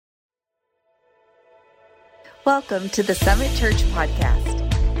Welcome to the Summit Church Podcast.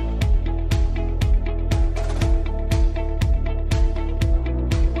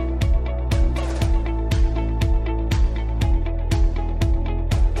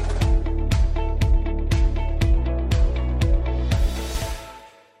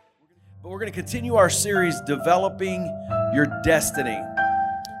 But we're going to continue our series, Developing Your Destiny.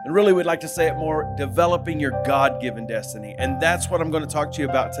 And really, we'd like to say it more, developing your God-given destiny. And that's what I'm going to talk to you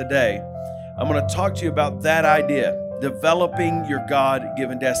about today. I'm going to talk to you about that idea, developing your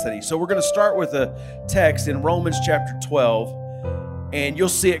God-given destiny. So we're going to start with a text in Romans chapter 12, and you'll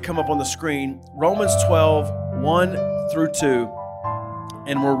see it come up on the screen. Romans 12, 1 through 2,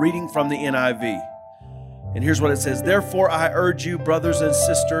 and we're reading from the NIV. And here's what it says. Therefore, I urge you, brothers and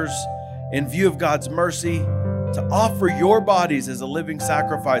sisters, in view of God's mercy, to offer your bodies as a living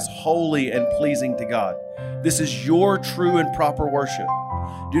sacrifice, holy and pleasing to God. This is your true and proper worship.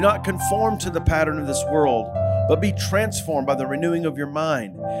 Do not conform to the pattern of this world, but be transformed by the renewing of your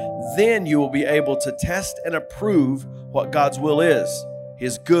mind. Then you will be able to test and approve what God's will is,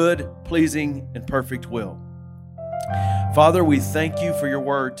 His good, pleasing, and perfect will. Father, we thank you for your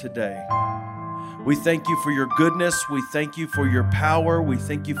word today. We thank you for your goodness. We thank you for your power. We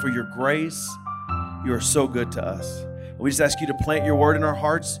thank you for your grace. You are so good to us. We just ask you to plant your word in our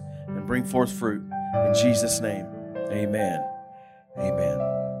hearts and bring forth fruit. In Jesus' name, amen. Amen.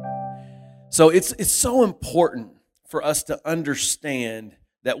 So it's so important for us to understand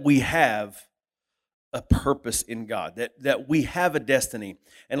that we have a purpose in God, that we have a destiny.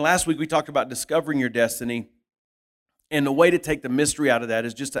 And last week we talked about discovering your destiny. And the way to take the mystery out of that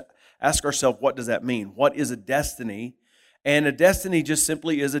is just to ask ourselves, what does that mean? What is a destiny? And a destiny just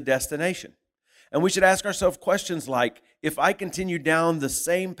simply is a destination. And we should ask ourselves questions like, if I continue down the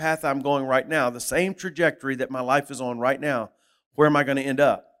same path I'm going right now, the same trajectory that my life is on right now, where am I going to end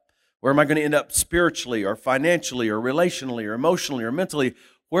up? Where am I going to end up spiritually or financially or relationally or emotionally or mentally?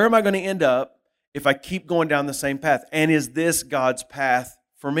 Where am I going to end up if I keep going down the same path? And is this God's path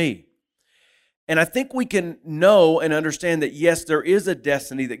for me? And I think we can know and understand that, yes, there is a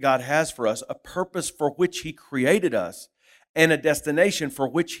destiny that God has for us, a purpose for which He created us, and a destination for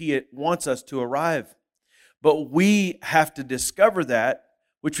which He wants us to arrive. But we have to discover that,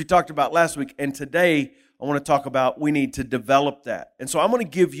 which we talked about last week. And today, I want to talk about we need to develop that. And so I'm going to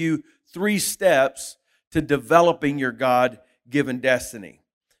give you 3 steps to developing your God-given destiny.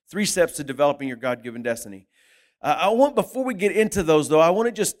 3 steps to developing your God-given destiny. Before we get into those, though, I want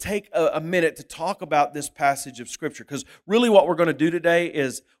to just take a minute to talk about this passage of Scripture, because really what we're going to do today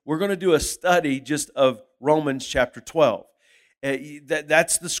is we're going to do a study just of Romans chapter 12.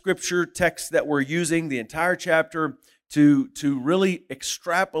 That's the Scripture text that we're using, the entire chapter, to really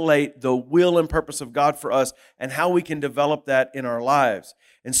extrapolate the will and purpose of God for us and how we can develop that in our lives.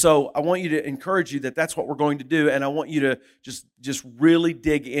 And so I want you to encourage you that that's what we're going to do, and I want you to just really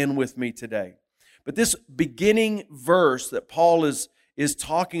dig in with me today. But this beginning verse that Paul is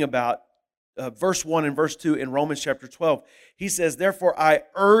talking about, verse 1 and verse 2 in Romans chapter 12, he says, Therefore I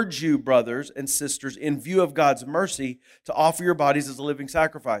urge you, brothers and sisters, in view of God's mercy, to offer your bodies as a living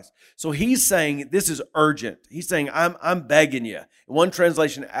sacrifice. So he's saying this is urgent. He's saying, I'm begging you. One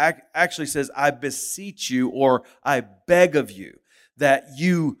translation actually says, I beseech you, or I beg of you, that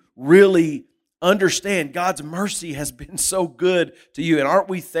you really understand God's mercy has been so good to you. And aren't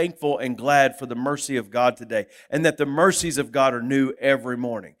we thankful and glad for the mercy of God today? And that the mercies of God are new every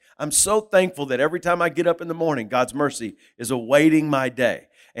morning. I'm so thankful that every time I get up in the morning, God's mercy is awaiting my day.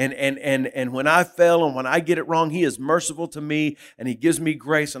 And when I fail and when I get it wrong, He is merciful to me and He gives me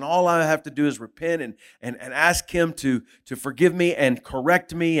grace. And all I have to do is repent and ask Him to forgive me and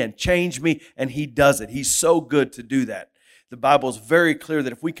correct me and change me. And He does it. He's so good to do that. The Bible is very clear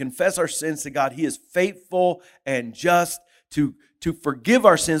that if we confess our sins to God, He is faithful and just to forgive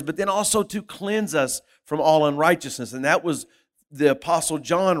our sins, but then also to cleanse us from all unrighteousness. And that was the Apostle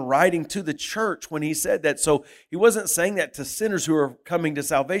John writing to the church when he said that. So he wasn't saying that to sinners who are coming to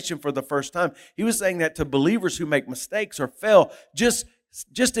salvation for the first time. He was saying that to believers who make mistakes or fail. Just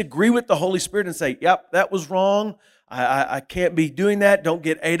agree with the Holy Spirit and say, yep, that was wrong. I can't be doing that. Don't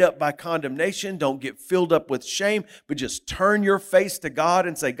get ate up by condemnation. Don't get filled up with shame, but just turn your face to God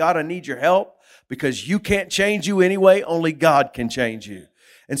and say, God, I need your help, because you can't change you anyway. Only God can change you.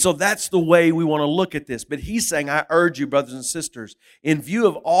 And so that's the way we want to look at this. But he's saying, I urge you, brothers and sisters, in view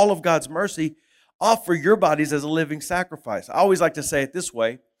of all of God's mercy, offer your bodies as a living sacrifice. I always like to say it this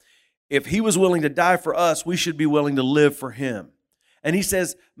way. If He was willing to die for us, we should be willing to live for Him. And he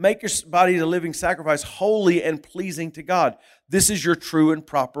says, make your body a living sacrifice, holy and pleasing to God. This is your true and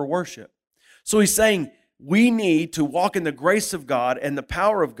proper worship. So he's saying, we need to walk in the grace of God and the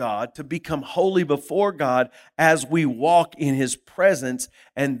power of God to become holy before God as we walk in His presence.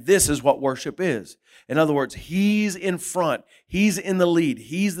 And this is what worship is. In other words, He's in front. He's in the lead.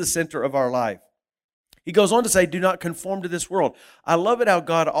 He's the center of our life. He goes on to say, do not conform to this world. I love it how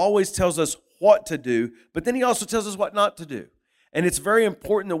God always tells us what to do, but then He also tells us what not to do. And it's very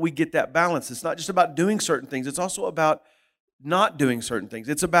important that we get that balance. It's not just about doing certain things. It's also about not doing certain things.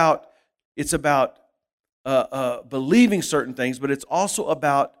 It's about believing certain things, but it's also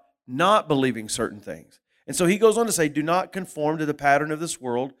about not believing certain things. And so He goes on to say, do not conform to the pattern of this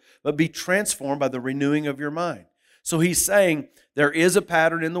world, but be transformed by the renewing of your mind. So He's saying there is a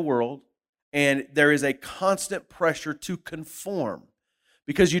pattern in the world, and there is a constant pressure to conform,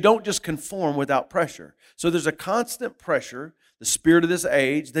 because you don't just conform without pressure. So there's a constant pressure, the spirit of this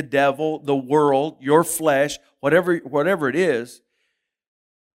age, the devil, the world, your flesh, whatever it is,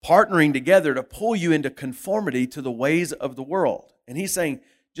 partnering together to pull you into conformity to the ways of the world. And He's saying,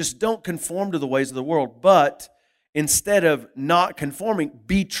 just don't conform to the ways of the world, but instead of not conforming,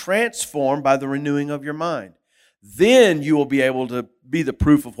 be transformed by the renewing of your mind. Then you will be able to be the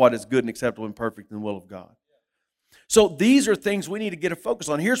proof of what is good and acceptable and perfect in the will of God. So these are things we need to get a focus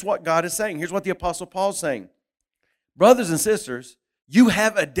on. Here's what God is saying. Here's what the Apostle Paul is saying. Brothers and sisters, you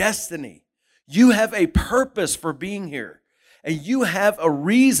have a destiny. You have a purpose for being here. And you have a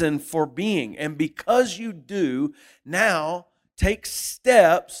reason for being. And because you do, now take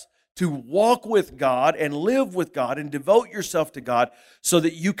steps to walk with God and live with God and devote yourself to God so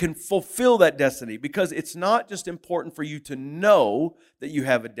that you can fulfill that destiny. Because it's not just important for you to know that you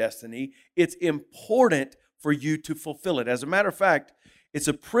have a destiny, it's important for you to fulfill it. As a matter of fact, it's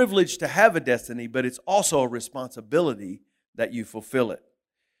a privilege to have a destiny, but it's also a responsibility that you fulfill it.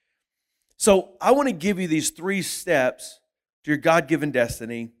 So I want to give you these 3 steps to your God-given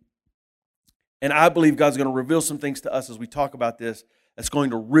destiny. And I believe God's going to reveal some things to us as we talk about this that's going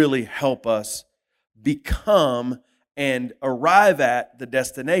to really help us become and arrive at the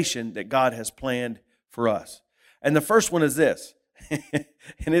destination that God has planned for us. And the first one is this,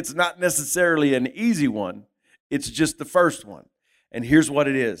 and it's not necessarily an easy one. It's just the first one. And here's what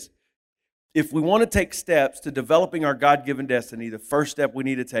it is. If we want to take steps to developing our God-given destiny, the first step we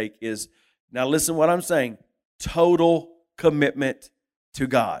need to take is, now listen what I'm saying, total commitment to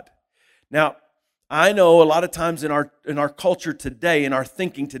God. Now, I know a lot of times in our culture today, in our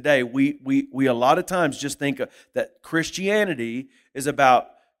thinking today, we a lot of times just think that Christianity is about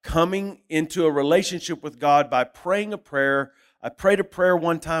coming into a relationship with God by praying a prayer. I prayed a prayer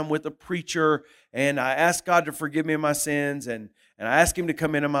one time with a preacher, and I asked God to forgive me of my sins, and I asked Him to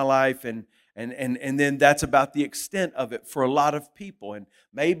come into my life, and then that's about the extent of it for a lot of people. And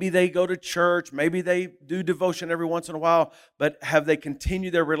maybe they go to church, maybe they do devotion every once in a while, but have they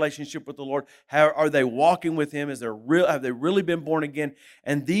continued their relationship with the Lord? Are they walking with Him? Have they really been born again?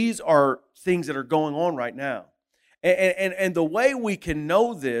 And these are things that are going on right now. And the way we can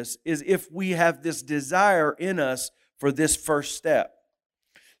know this is if we have this desire in us for this first step.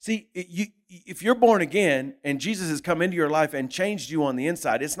 See, if you're born again and Jesus has come into your life and changed you on the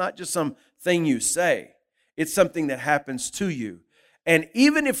inside, it's not just some thing you say. It's something that happens to you. And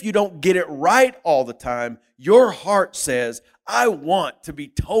even if you don't get it right all the time, your heart says, I want to be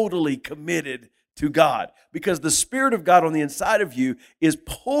totally committed to God, because the Spirit of God on the inside of you is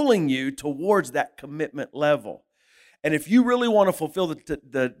pulling you towards that commitment level. And if you really want to fulfill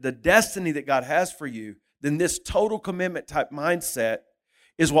the destiny that God has for you, then this total commitment type mindset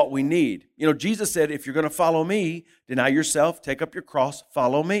is what we need. You know, Jesus said, if you're going to follow me, deny yourself, take up your cross,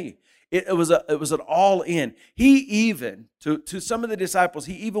 follow me. It was an all in. He even, to some of the disciples,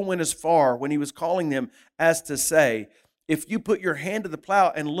 He even went as far when He was calling them as to say, if you put your hand to the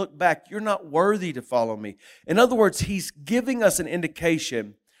plow and look back, you're not worthy to follow me. In other words, He's giving us an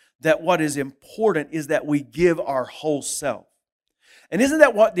indication that what is important is that we give our whole self. And isn't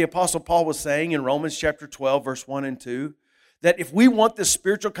that what the Apostle Paul was saying in Romans chapter 12, verse 1 and 2? That if we want this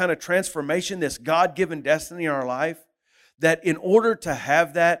spiritual kind of transformation, this God-given destiny in our life, that in order to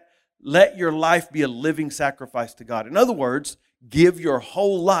have that, let your life be a living sacrifice to God. In other words, give your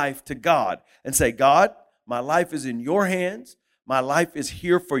whole life to God and say, God, my life is in your hands. My life is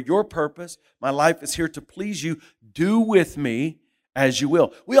here for your purpose. My life is here to please you. Do with me as you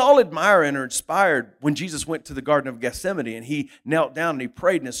will. We all admire and are inspired when Jesus went to the Garden of Gethsemane and He knelt down and He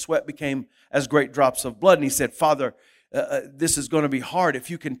prayed and His sweat became as great drops of blood. And He said, Father, this is going to be hard.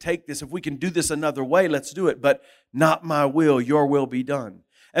 If you can take this, if we can do this another way, let's do it. But not my will, your will be done.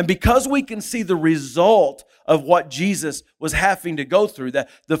 And because we can see the result of what Jesus was having to go through, that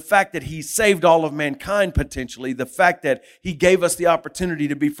the fact that he saved all of mankind potentially, the fact that he gave us the opportunity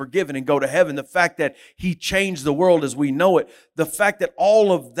to be forgiven and go to heaven, the fact that he changed the world as we know it, the fact that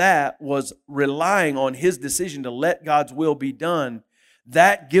all of that was relying on his decision to let God's will be done,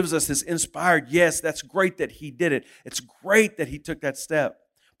 that gives us this inspired, yes, that's great that he did it. It's great that he took that step.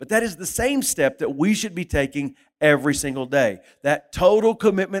 But that is the same step that we should be taking every single day. That total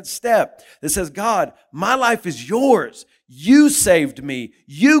commitment step that says, God, my life is yours. You saved me.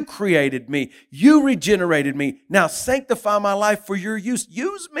 You created me. You regenerated me. Now sanctify my life for your use.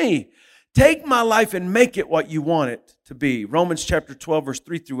 Use me. Take my life and make it what you want it to be. Romans chapter 12, verse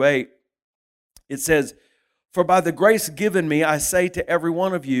 3 through 8, it says, for by the grace given me, I say to every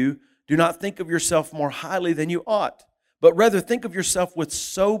one of you, do not think of yourself more highly than you ought, but rather think of yourself with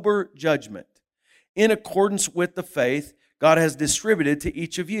sober judgment, in accordance with the faith God has distributed to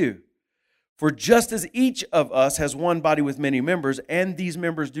each of you. For just as each of us has one body with many members, and these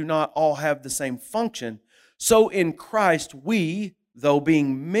members do not all have the same function, so in Christ we, though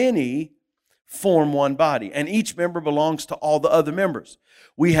being many, form one body, and each member belongs to all the other members.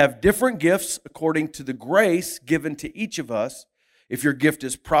 We have different gifts according to the grace given to each of us. If your gift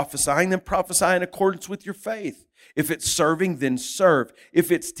is prophesying, then prophesy in accordance with your faith. If it's serving, then serve.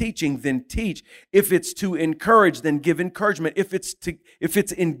 If it's teaching, then teach. If it's to encourage, then give encouragement. If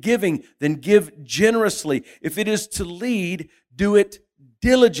it's in giving, then give generously. If it is to lead, do it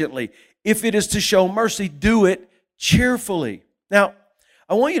diligently. If it is to show mercy, do it cheerfully. Now,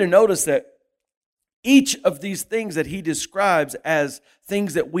 I want you to notice that each of these things that he describes as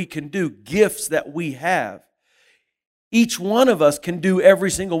things that we can do, gifts that we have, each one of us can do every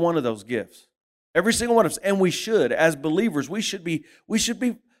single one of those gifts. Every single one of us, and we should, as believers, we should be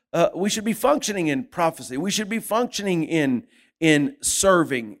functioning in prophecy. We should be functioning in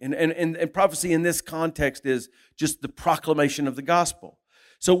serving, and prophecy in this context is just the proclamation of the gospel.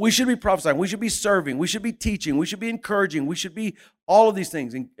 So we should be prophesying. We should be serving. We should be teaching. We should be encouraging. We should be all of these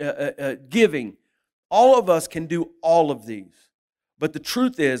things, giving. All of us can do all of these, but the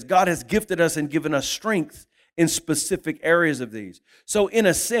truth is, God has gifted us and given us strength in specific areas of these. So in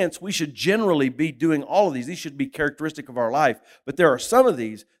a sense, we should generally be doing all of these. These should be characteristic of our life. But there are some of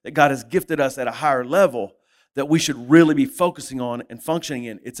these that God has gifted us at a higher level that we should really be focusing on and functioning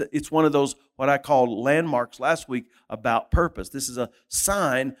in. It's one of those, what I called landmarks last week about purpose. This is a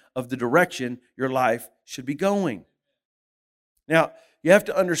sign of the direction your life should be going. Now, you have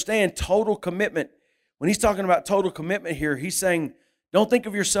to understand total commitment. When he's talking about total commitment here, he's saying, don't think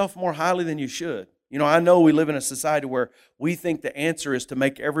of yourself more highly than you should. You know, I know we live in a society where we think the answer is to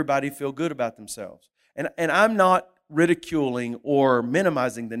make everybody feel good about themselves. And I'm not ridiculing or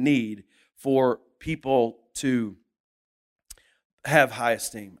minimizing the need for people to have high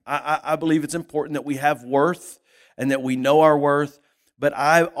esteem. I believe it's important that we have worth and that we know our worth. But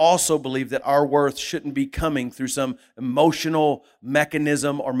I also believe that our worth shouldn't be coming through some emotional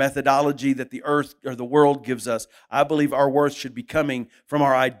mechanism or methodology that the earth or the world gives us. I believe our worth should be coming from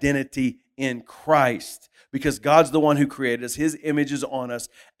our identity in Christ, because God's the one who created us. His image is on us,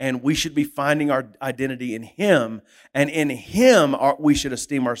 and we should be finding our identity in Him, and in Him we should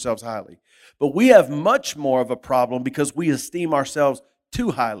esteem ourselves highly. But we have much more of a problem because we esteem ourselves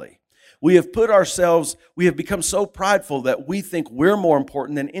too highly. We have become so prideful that we think we're more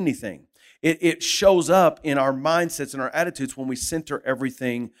important than anything. It shows up in our mindsets and our attitudes when we center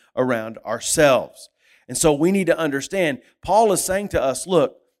everything around ourselves. And so we need to understand, Paul is saying to us,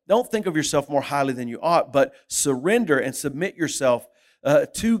 look, don't think of yourself more highly than you ought, but surrender and submit yourself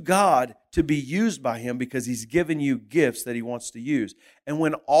to God to be used by Him, because He's given you gifts that He wants to use. And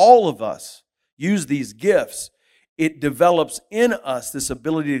when all of us use these gifts, it develops in us this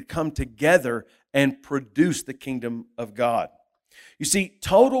ability to come together and produce the kingdom of God. You see,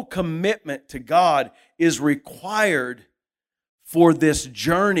 total commitment to God is required for this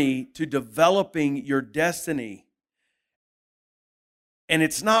journey to developing your destiny. And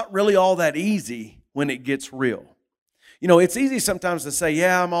it's not really all that easy when it gets real. You know, it's easy sometimes to say,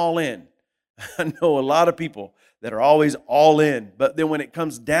 yeah, I'm all in. I know a lot of people that are always all in. But then when it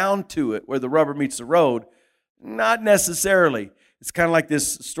comes down to it, where the rubber meets the road, not necessarily. It's kind of like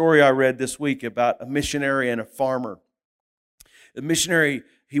this story I read this week about a missionary and a farmer. The missionary,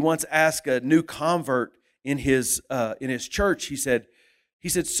 he once asked a new convert in his church, he said,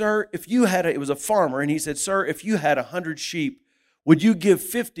 sir, if you had, it was a farmer, and he said, sir, if you had 100 sheep, would you give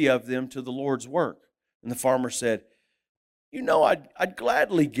 50 of them to the Lord's work? And the farmer said, you know, I'd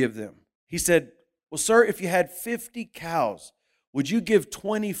gladly give them. He said, well, sir, if you had 50 cows, would you give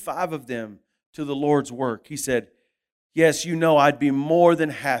 25 of them to the Lord's work? He said, yes, you know I'd be more than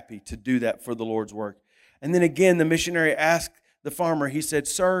happy to do that for the Lord's work. And then again, the missionary asked the farmer, he said,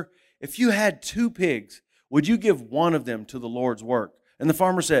 sir, if you had 2 pigs, would you give one of them to the Lord's work? And the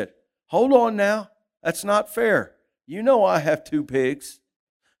farmer said, hold on now, that's not fair. You know I have 2 pigs.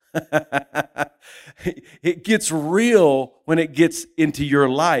 It gets real when it gets into your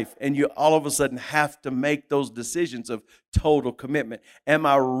life and you all of a sudden have to make those decisions of total commitment. Am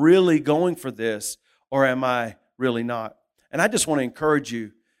I really going for this or am I really not? And I just want to encourage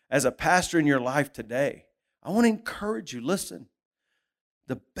you as a pastor in your life today. I want to encourage you, listen,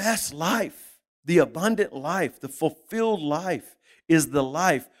 the best life, the abundant life, the fulfilled life is the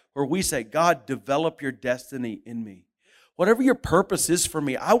life where we say, God, develop your destiny in me. Whatever your purpose is for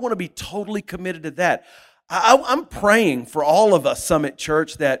me, I want to be totally committed to that. I'm praying for all of us, Summit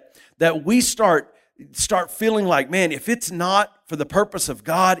Church, that we start feeling like, man, if it's not for the purpose of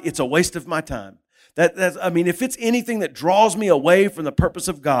God, it's a waste of my time. If it's anything that draws me away from the purpose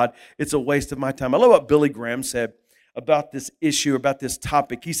of God, it's a waste of my time. I love what Billy Graham said about this issue, about this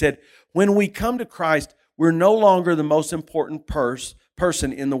topic. He said, when we come to Christ, we're no longer the most important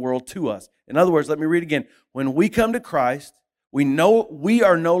person in the world to us. In other words, let me read again. When we come to Christ, we know we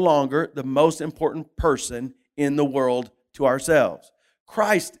are no longer the most important person in the world to ourselves.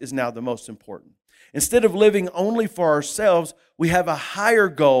 Christ is now the most important. Instead of living only for ourselves, we have a higher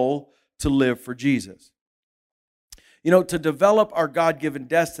goal to live for Jesus. You know, to develop our God-given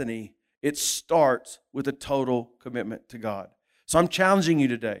destiny, it starts with a total commitment to God. So I'm challenging you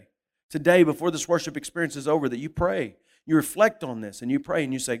today, before this worship experience is over, that you pray. You reflect on this and you pray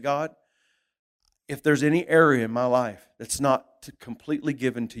and you say, God, if there's any area in my life that's not completely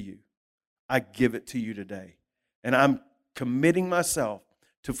given to you, I give it to you today. And I'm committing myself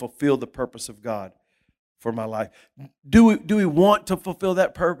to fulfill the purpose of God for my life. Do we want to fulfill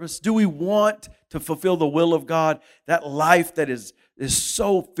that purpose? Do we want to fulfill the will of God? That life that is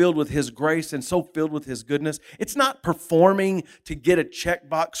so filled with His grace and so filled with His goodness. It's not performing to get a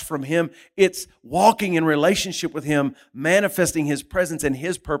checkbox from Him. It's walking in relationship with Him, manifesting His presence and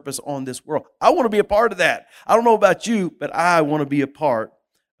His purpose on this world. I want to be a part of that. I don't know about you, but I want to be a part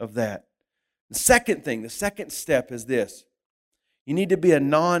of that. The second step is this. You need to be a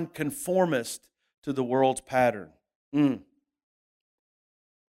nonconformist to the world's pattern. I'm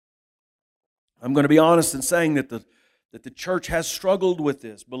going to be honest in saying that the church has struggled with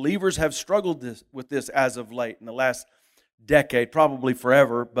this. Believers have struggled with this as of late, in the last decade, probably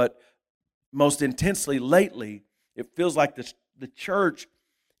forever, but most intensely lately, it feels like the church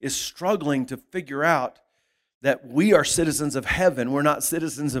is struggling to figure out that we are citizens of heaven, we're not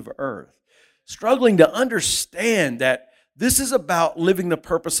citizens of earth. Struggling to understand that this is about living the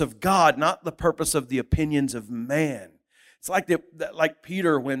purpose of God, not the purpose of the opinions of man. It's like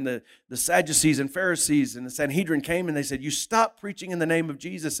Peter when the Sadducees and Pharisees and the Sanhedrin came and they said, you stop preaching in the name of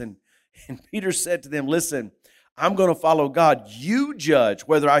Jesus. And Peter said to them, listen, I'm going to follow God. You judge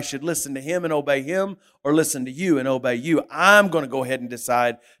whether I should listen to Him and obey Him or listen to you and obey you. I'm going to go ahead and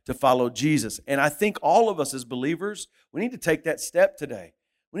decide to follow Jesus. And I think all of us as believers, we need to take that step today.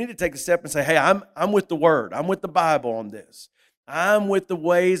 We need to take a step and say, hey, I'm with the Word. I'm with the Bible on this. I'm with the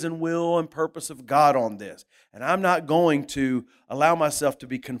ways and will and purpose of God on this. And I'm not going to allow myself to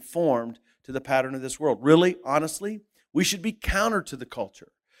be conformed to the pattern of this world. Really, honestly, we should be counter to the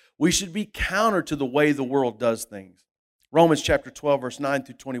culture. We should be counter to the way the world does things. Romans chapter 12, verse 9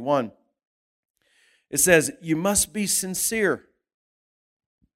 through 21. It says, you must be sincere.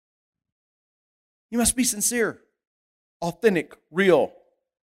 You must be sincere, authentic, real.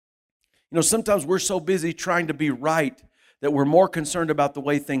 You know, sometimes we're so busy trying to be right that we're more concerned about the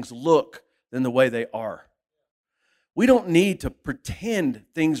way things look than the way they are. We don't need to pretend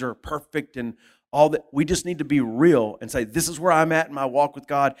things are perfect and all that. We just need to be real and say, this is where I'm at in my walk with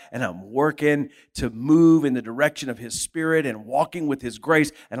God, and I'm working to move in the direction of His Spirit and walking with His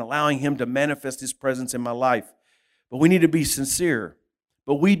grace and allowing Him to manifest His presence in my life. But we need to be sincere.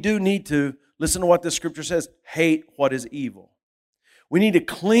 But we do need to, listen to what the Scripture says, hate what is evil. We need to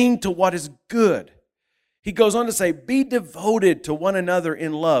cling to what is good. He goes on to say, be devoted to one another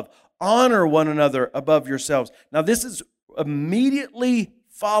in love. Honor one another above yourselves. Now, this is immediately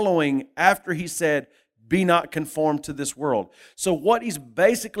following after he said, be not conformed to this world. So what he's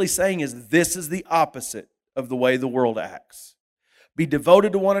basically saying is this is the opposite of the way the world acts. Be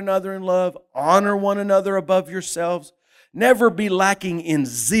devoted to one another in love. Honor one another above yourselves. Never be lacking in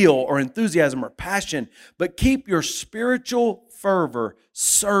zeal or enthusiasm or passion, but keep your spiritual fervor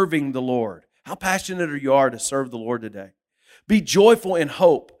serving the Lord. How passionate are you to serve the Lord today? Be joyful in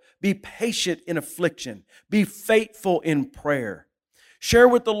hope. Be patient in affliction. Be faithful in prayer. Share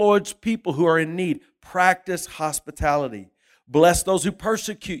with the Lord's people who are in need. practice hospitality. Bless those who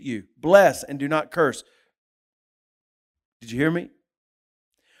persecute you. Bless and do not curse. Did you hear me?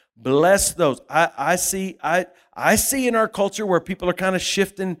 Bless those. I see in our culture where people are kind of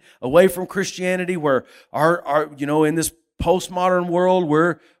shifting away from Christianity, where our in this postmodern world,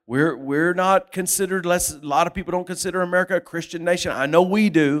 we're not considered less. A lot of people don't consider America a Christian nation. I know we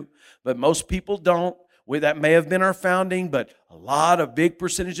do, but most people don't. That may have been our founding, but a lot of big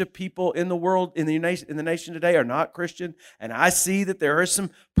percentage of people in the world, in the nation today, are not Christian. And I see that there is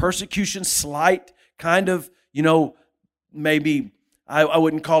some persecution, slight kind of, maybe I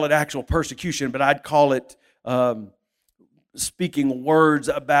wouldn't call it actual persecution, but I'd call it speaking words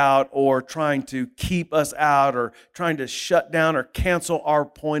about, or trying to keep us out, or trying to shut down or cancel our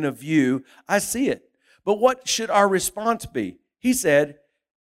point of view. I see it. But what should our response be? He said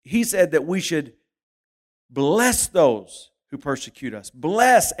that we should bless those who persecute us.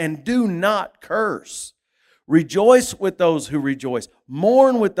 Bless and do not curse. Rejoice with those who rejoice.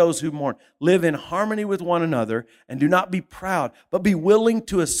 Mourn with those who mourn. Live in harmony with one another, and do not be proud, but be willing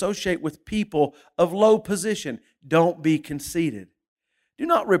to associate with people of low position. Don't be conceited. Do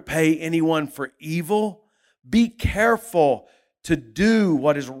not repay anyone for evil. Be careful to do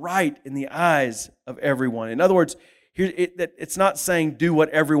what is right in the eyes of everyone. In other words, it's not saying do what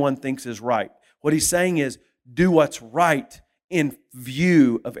everyone thinks is right. What he's saying is do what's right in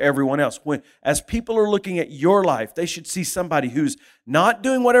view of everyone else. As people are looking at your life, they should see somebody who's not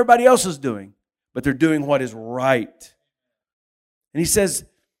doing what everybody else is doing, but they're doing what is right. And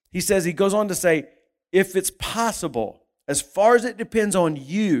he goes on to say, if it's possible, as far as it depends on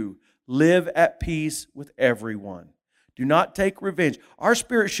you, live at peace with everyone. Do not take revenge. Our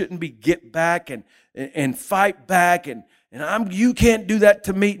spirit shouldn't be get back and fight back and you can't do that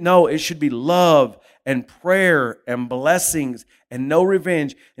to me. No, it should be love and prayer and blessings and no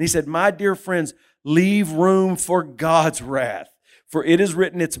revenge. And he said, my dear friends, leave room for God's wrath. For it is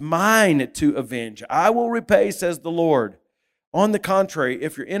written, it's mine to avenge. I will repay, says the Lord. On the contrary,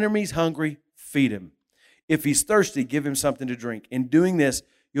 if your enemy's hungry, feed him. If he's thirsty, give him something to drink. In doing this,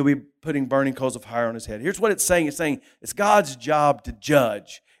 you'll be putting burning coals of fire on his head. Here's what it's saying. It's saying it's God's job to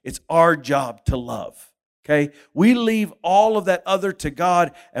judge. It's our job to love. Okay? We leave all of that other to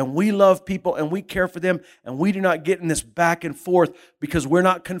God, and we love people, and we care for them, and we do not get in this back and forth because we're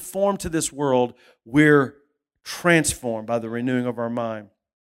not conformed to this world. We're transformed by the renewing of our mind.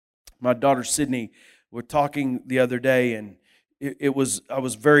 My daughter Sydney, we're talking the other day, and I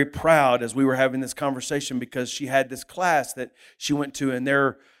was very proud as we were having this conversation because she had this class that she went to, and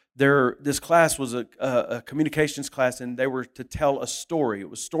this class was a communications class, and they were to tell a story. It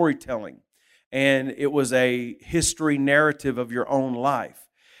was storytelling. And it was a history narrative of your own life.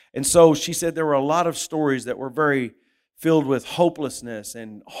 And so she said there were a lot of stories that were very filled with hopelessness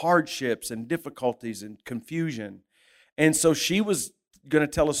and hardships and difficulties and confusion. And so she was going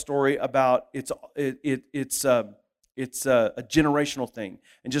to tell a story about it's a generational thing,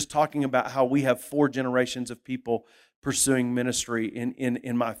 and just talking about how we have 4 generations of people pursuing ministry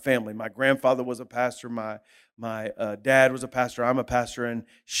in my family. My grandfather was a pastor. My dad was a pastor. I'm a pastor, and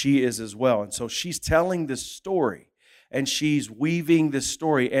she is as well. And so she's telling this story, and she's weaving this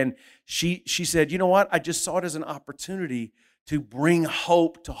story. And she said, you know what? I just saw it as an opportunity to bring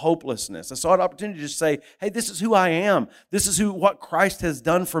hope to hopelessness. I saw an opportunity to say, hey, this is who I am. This is what Christ has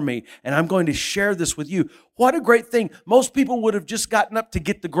done for me, and I'm going to share this with you. What a great thing. Most people would have just gotten up to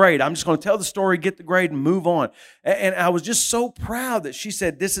get the grade. I'm just going to tell the story, get the grade, and move on. And I was just so proud that she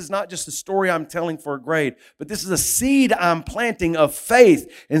said, this is not just a story I'm telling for a grade, but this is a seed I'm planting of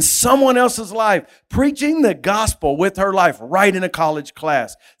faith in someone else's life, preaching the gospel with her life right in a college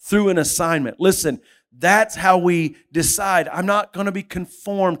class through an assignment. Listen, that's how we decide. I'm not going to be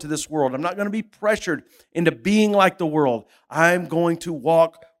conformed to this world. I'm not going to be pressured into being like the world. I'm going to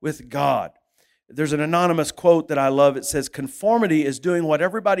walk with God. There's an anonymous quote that I love. It says, conformity is doing what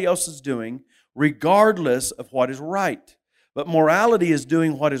everybody else is doing, regardless of what is right. But morality is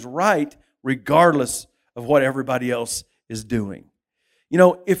doing what is right, regardless of what everybody else is doing. You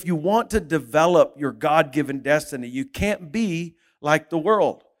know, if you want to develop your God-given destiny, you can't be like the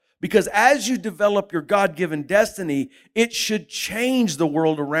world. Because as you develop your God-given destiny, it should change the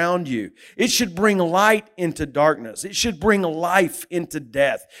world around you. It should bring light into darkness. It should bring life into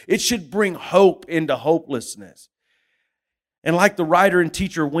death. It should bring hope into hopelessness. And like the writer and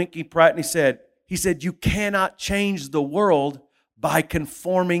teacher Winkie Pratt, he said, you cannot change the world by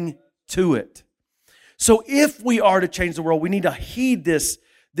conforming to it. So if we are to change the world, we need to heed this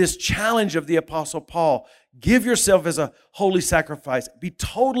challenge of the Apostle Paul. Give yourself as a holy sacrifice. Be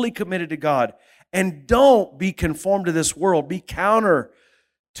totally committed to God. And don't be conformed to this world. Be counter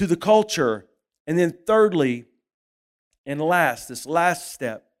to the culture And then thirdly, and last, this last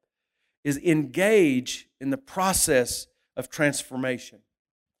step is engage in the process of transformation.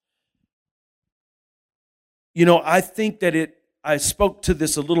 You know, I think that I spoke to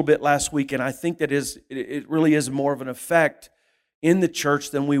this a little bit last week, and I think that it really is more of an effect in the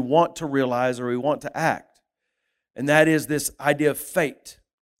church than we want to realize or we want to act. And that is this idea of fate.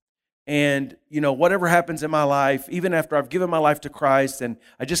 And, you know, whatever happens in my life, even after I've given my life to Christ and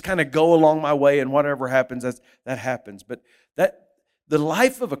I just kind of go along my way and whatever happens, that happens. But the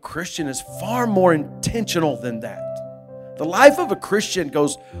life of a Christian is far more intentional than that. The life of a Christian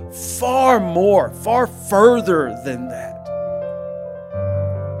goes far further than that.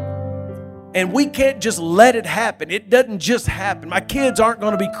 And we can't just let it happen. It doesn't just happen. My kids aren't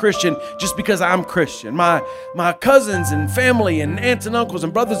going to be Christian just because I'm Christian. My cousins and family and aunts and uncles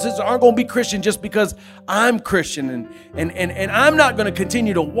and brothers and sisters aren't going to be Christian just because I'm Christian. And I'm not going to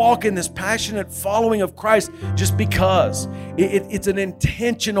continue to walk in this passionate following of Christ just because. It's an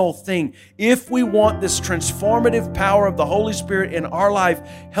intentional thing. If we want this transformative power of the Holy Spirit in our life,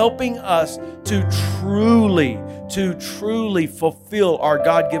 helping us to truly fulfill our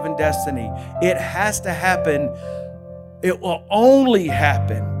God-given destiny, it has to happen. It will only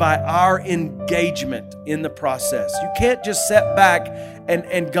happen by our engagement in the process. You can't just sit back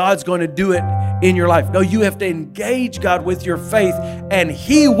and God's going to do it in your life. No, you have to engage God with your faith, and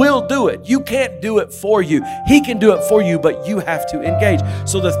He will do it. You can't do it for you. He can do it for you, but you have to engage.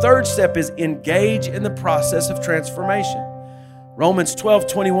 So the third step is engage in the process of transformation. Romans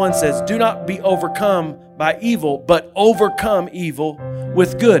 12:21 says, do not be overcome by evil, but overcome evil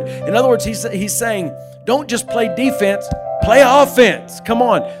with good. In other words, he's saying, don't just play defense, play offense. Come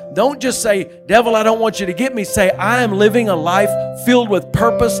on. Don't just say, devil, I don't want you to get me. Say, I am living a life filled with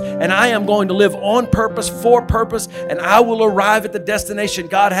purpose, and I am going to live on purpose, for purpose, and I will arrive at the destination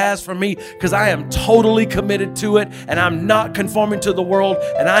God has for me because I am totally committed to it, and I'm not conforming to the world,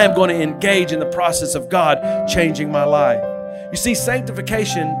 and I am going to engage in the process of God changing my life. You see,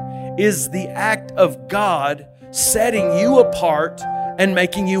 sanctification is the act of God setting you apart and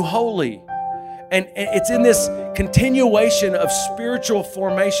making you holy. And it's in this continuation of spiritual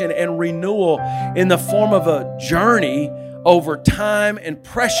formation and renewal in the form of a journey over time and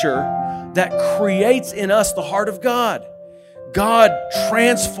pressure that creates in us the heart of God. God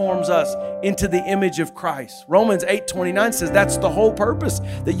transforms us into the image of Christ. Romans 8:29 says that's the whole purpose,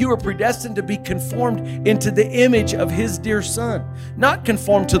 that you are predestined to be conformed into the image of His dear Son. Not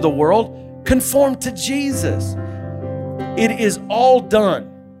conformed to the world, conformed to Jesus. It is all done.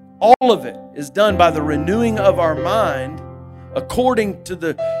 All of it is done by the renewing of our mind according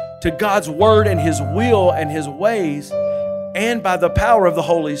to God's Word and His will and His ways, and by the power of the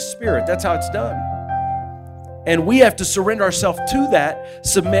Holy Spirit. That's how it's done. And we have to surrender ourselves to that,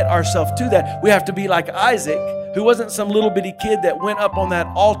 submit ourselves to that. We have to be like Isaac, who wasn't some little bitty kid that went up on that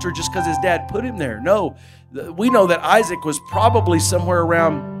altar just because his dad put him there. No, we know that Isaac was probably somewhere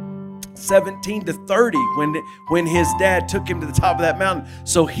around 17 to 30 when his dad took him to the top of that mountain.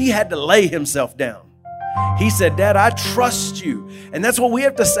 So he had to lay himself down. He said, Dad, I trust you. And that's what we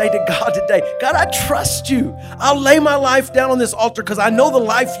have to say to God today. God, I trust you. I'll lay my life down on this altar because I know the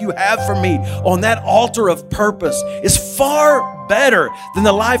life you have for me on that altar of purpose is far better than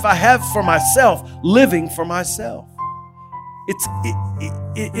the life I have for myself, living for myself.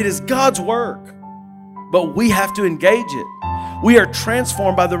 It is God's work, but we have to engage it. We are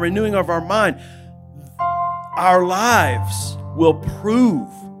transformed by the renewing of our mind. Our lives will prove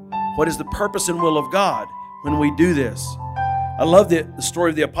what is the purpose and will of God when we do this. I love the story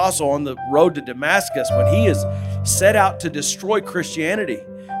of the apostle on the road to Damascus when he is set out to destroy Christianity.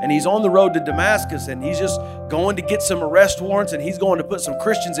 And he's on the road to Damascus and he's just going to get some arrest warrants and he's going to put some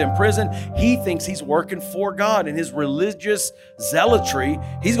Christians in prison. He thinks he's working for God. In his religious zealotry,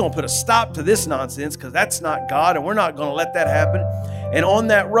 he's going to put a stop to this nonsense because that's not God and we're not going to let that happen. And on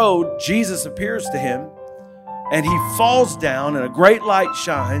that road, Jesus appears to him and he falls down and a great light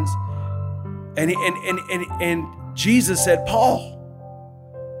shines. And Jesus said, Paul,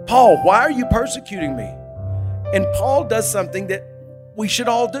 why are you persecuting me? And Paul does something that we should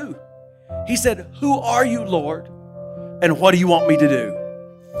all do. He said, who are you, Lord? And what do you want me to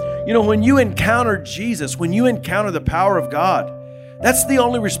do? You know, when you encounter Jesus, when you encounter the power of God, that's the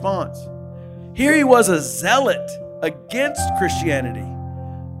only response. Here he was a zealot against Christianity.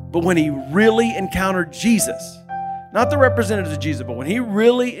 But when he really encountered Jesus, not the representative of Jesus, but when he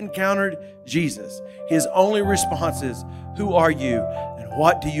really encountered Jesus, his only response is, who are you and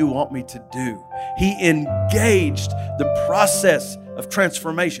what do you want me to do? He engaged the process of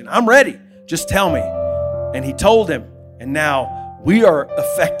transformation. I'm ready. Just tell me. And he told him. And now we are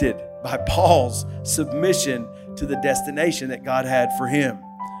affected by Paul's submission to the destination that God had for him.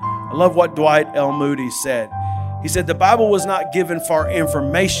 I love what Dwight L. Moody said. He said, the Bible was not given for our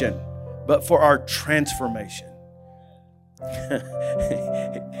information, but for our transformation.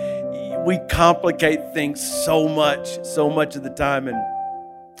 We complicate things so much of the time. And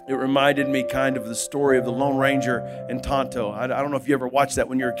it reminded me kind of the story of the Lone Ranger and Tonto. I don't know if you ever watched that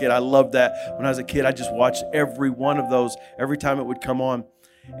when you were a kid. I loved that. When I was a kid, I just watched every one of those every time it would come on.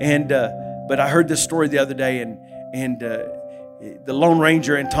 And but I heard this story the other day, and the Lone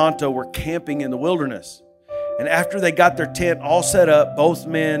Ranger and Tonto were camping in the wilderness. And after they got their tent all set up, both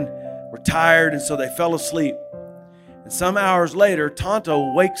men were tired, and so they fell asleep. And some hours later,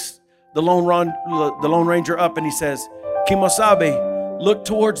 Tonto wakes the Lone Ranger up, and he says, "Kimosabe, look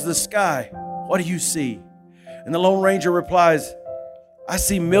towards the sky. What do you see?" And the Lone Ranger replies, "I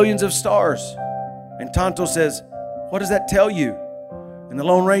see millions of stars." And Tonto says, "What does that tell you?" And the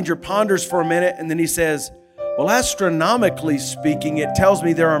Lone Ranger ponders for a minute, and then he says, "Well, astronomically speaking, it tells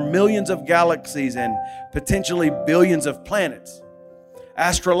me there are millions of galaxies and potentially billions of planets.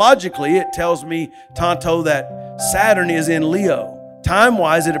 Astrologically, it tells me, Tonto, that Saturn is in Leo.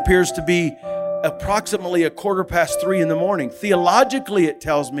 Time-wise, it appears to be approximately 3:15 in the morning. Theologically, it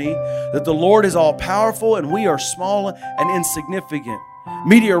tells me that the Lord is all-powerful and we are small and insignificant.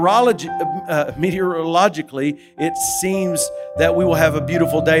 Meteorologically, it seems that we will have a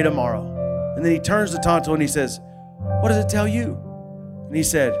beautiful day tomorrow." And then he turns to Tonto and he says, "What does it tell you?" And he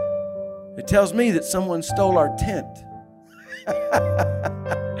said, "It tells me that someone stole our tent."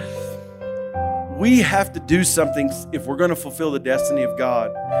 We have to do something if we're going to fulfill the destiny of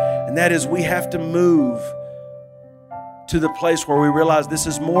God. And that is, we have to move to the place where we realize this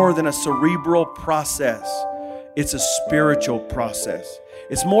is more than a cerebral process. It's a spiritual process.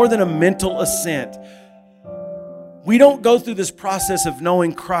 It's more than a mental assent. We don't go through this process of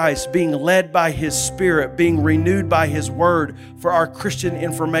knowing Christ, being led by His Spirit, being renewed by His Word for our Christian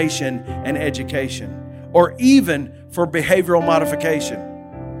information and education, or even for behavioral modification.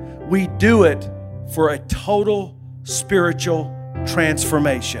 We do it for a total spiritual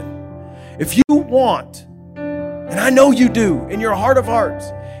transformation. If you want, and I know you do in your heart of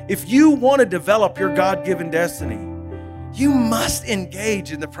hearts, if you want to develop your God-given destiny, you must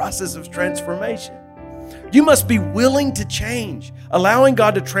engage in the process of transformation. You must be willing to change, allowing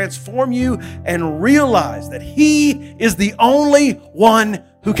God to transform you and realize that He is the only one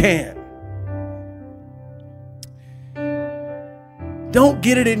who can. Don't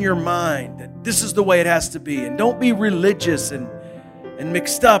get it in your mind that this is the way it has to be, and don't be religious and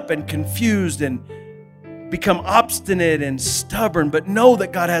mixed up and confused and become obstinate and stubborn, but know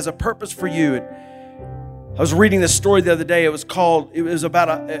that God has a purpose for you. I was reading this story the other day. It was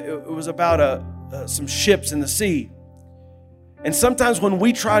about some ships in the sea. And sometimes when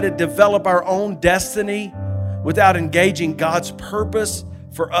we try to develop our own destiny without engaging God's purpose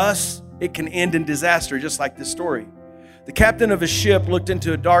for us, it can end in disaster, just like this story. The captain of a ship looked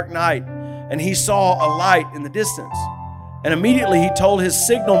into a dark night, and he saw a light in the distance. And immediately he told his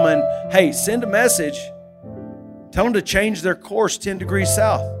signalman, "Hey, send a message. Tell them to change their course 10 degrees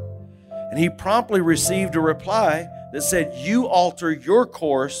south." And he promptly received a reply that said, "You alter your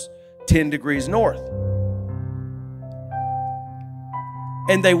course 10 degrees north."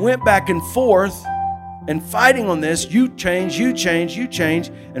 And they went back and forth and fighting on this. You change.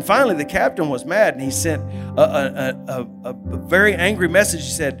 And finally the captain was mad, and he sent a very angry message.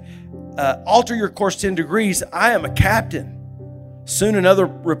 He said, "Alter your course 10 degrees. I am a captain." Soon another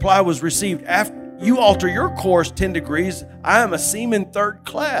reply was received. "After you alter your course 10 degrees, I am a seaman 3rd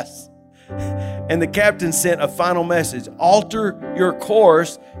class." And the captain sent a final message. "Alter your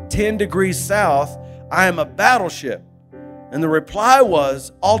course 10 degrees south. I am a battleship." And the reply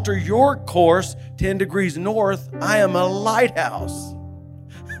was, "Alter your course 10 degrees north. I am a lighthouse."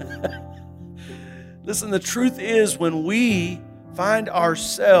 Listen, the truth is, when we find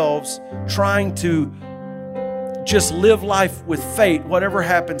ourselves trying to just live life with fate, whatever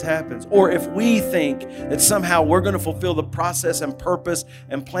happens, happens. Or if we think that somehow we're going to fulfill the process and purpose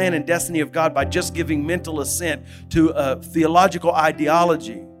and plan and destiny of God by just giving mental assent to a theological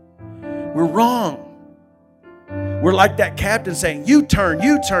ideology, we're wrong. We're like that captain saying, "You turn.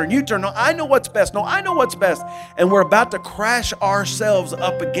 No, I know what's best. No, I know what's best." And we're about to crash ourselves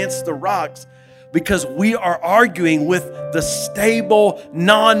up against the rocks because we are arguing with the stable,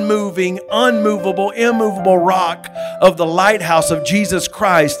 non-moving, unmovable, immovable rock of the lighthouse of Jesus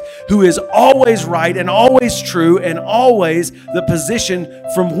Christ, who is always right and always true and always the position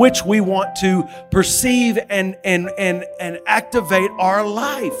from which we want to perceive and activate our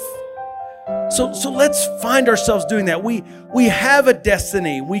life. So let's find ourselves doing that. We have a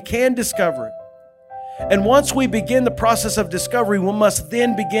destiny. We can discover it. And once we begin the process of discovery, we must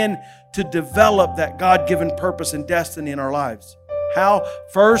then begin to develop that God-given purpose and destiny in our lives. How?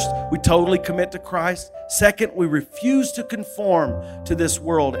 First, we totally commit to Christ. Second, we refuse to conform to this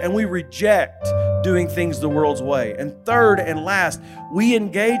world, and we reject doing things the world's way. And third and last, we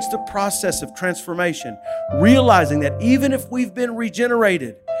engage the process of transformation, realizing that even if we've been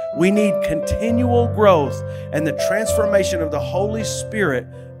regenerated, we need continual growth and the transformation of the Holy Spirit,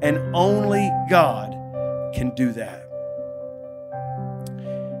 and only God can do that.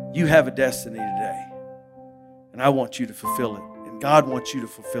 You have a destiny today, and I want you to fulfill it, and God wants you to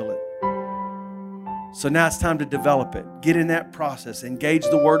fulfill it. So now it's time to develop it. Get in that process. Engage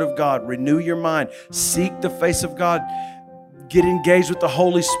the Word of God. Renew your mind. Seek the face of God. Get engaged with the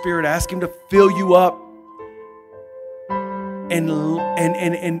Holy Spirit. Ask Him to fill you up.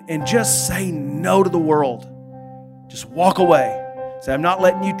 And just say no to the world. Just walk away. Say, I'm not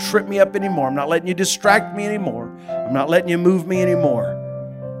letting you trip me up anymore. I'm not letting you distract me anymore. I'm not letting you move me anymore.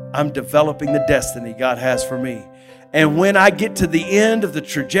 I'm developing the destiny God has for me. And when I get to the end of the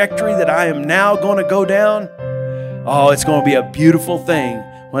trajectory that I am now going to go down, oh, it's going to be a beautiful thing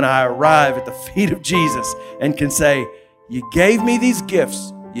when I arrive at the feet of Jesus and can say, you gave me these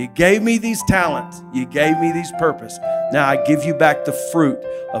gifts. You gave me these talents. You gave me these purpose. Now I give you back the fruit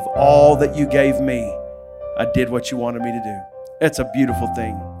of all that you gave me. I did what you wanted me to do. It's a beautiful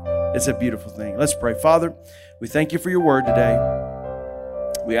thing. It's a beautiful thing. Let's pray. Father, we thank you for your word today.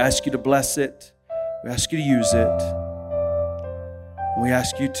 We ask you to bless it. We ask you to use it. We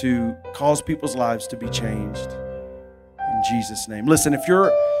ask you to cause people's lives to be changed. In Jesus' name. Listen, if you're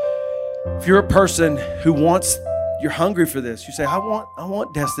a person who you're hungry for this. You say, I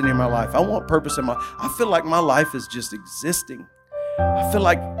want destiny in my life. I want purpose in my life. I feel like my life is just existing. I feel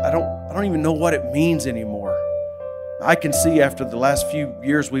like I don't even know what it means anymore. I can see after the last few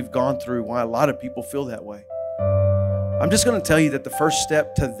years we've gone through why a lot of people feel that way. I'm just going to tell you that the first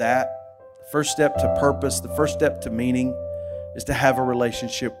step to that, the first step to purpose, the first step to meaning is to have a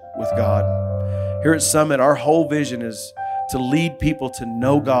relationship with God. Here at Summit, our whole vision is to lead people to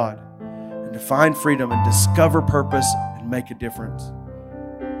know God, to find freedom and discover purpose and make a difference.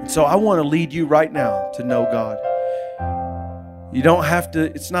 And so I want to lead you right now to know God. You don't have to,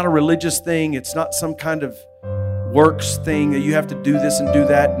 it's not a religious thing. It's not some kind of works thing that you have to do this and do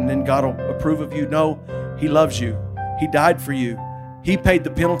that and then God will approve of you. No, He loves you. He died for you. He paid the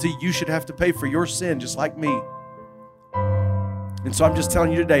penalty you should have to pay for your sin, just like me. And so I'm just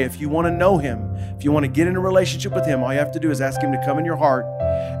telling you today, if you want to know Him, if you want to get in a relationship with Him, all you have to do is ask Him to come in your heart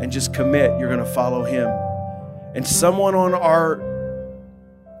and just commit. You're going to follow Him. And someone on our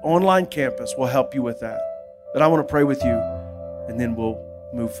online campus will help you with that. But I want to pray with you, and then we'll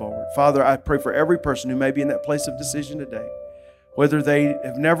move forward. Father, I pray for every person who may be in that place of decision today, whether they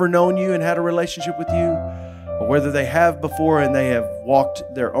have never known you and had a relationship with you, or whether they have before and they have walked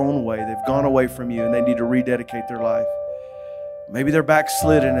their own way. They've gone away from you and they need to rededicate their life. Maybe they're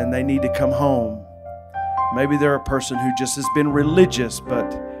backslidden and they need to come home. Maybe they're a person who just has been religious, but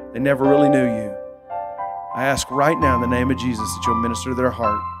they never really knew you. I ask right now in the name of Jesus that you'll minister to their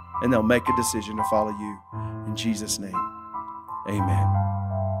heart and they'll make a decision to follow you. In Jesus' name, amen.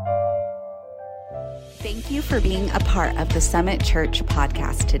 Thank you for being a part of the Summit Church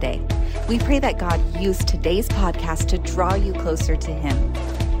podcast today. We pray that God used today's podcast to draw you closer to Him.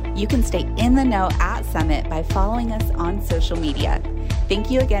 You can stay in the know at Summit by following us on social media. Thank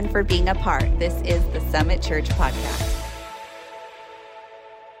you again for being a part. This is the Summit Church podcast.